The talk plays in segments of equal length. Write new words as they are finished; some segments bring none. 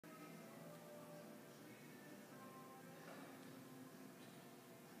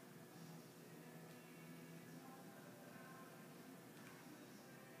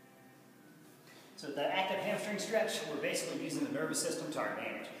So with the active hamstring stretch, we're basically using the nervous system to our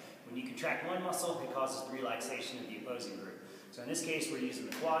advantage. When you contract one muscle, it causes the relaxation of the opposing group. So in this case, we're using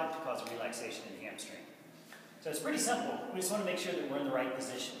the quad to cause a relaxation in the hamstring. So it's pretty simple. We just want to make sure that we're in the right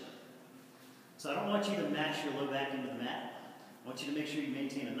position. So I don't want you to mash your low back into the mat. I want you to make sure you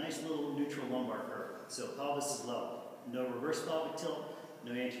maintain a nice little neutral lumbar curve. So pelvis is low. No reverse pelvic tilt,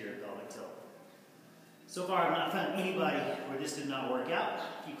 no anterior pelvic tilt. So far, I've not found anybody where this did not work out.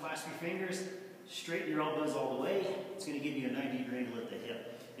 If you clasp your fingers, straighten your elbows all the way, it's going to give you a 90-degree angle at the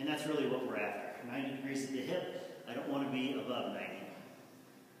hip. And that's really what we're after. 90 degrees at the hip. I don't want to be above 90.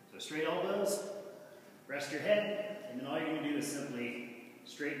 So straight elbows, rest your head, and then all you're going to do is simply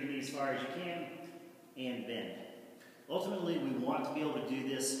straighten the knee as far as you can and bend. Ultimately, we want to be able to do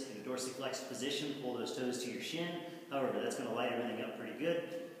this in a dorsiflexed position, pull those toes to your shin. However, that's going to light everything up pretty good.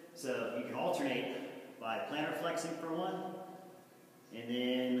 So you can alternate by plantar flexing for one, and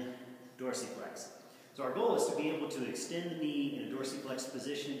then dorsiflex. So our goal is to be able to extend the knee in a dorsiflexed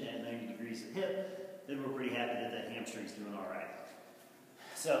position at 90 degrees of hip. Then we're pretty happy that that hamstring's doing all right.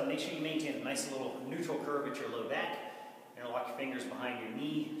 So make sure you maintain a nice little neutral curve at your low back. Interlock your fingers behind your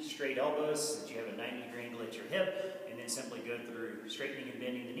knee, straight elbows so that you have a 90-degree angle at your hip, and then simply go through straightening and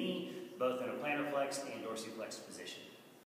bending the knee, both in a plantar flexed and dorsiflexed position.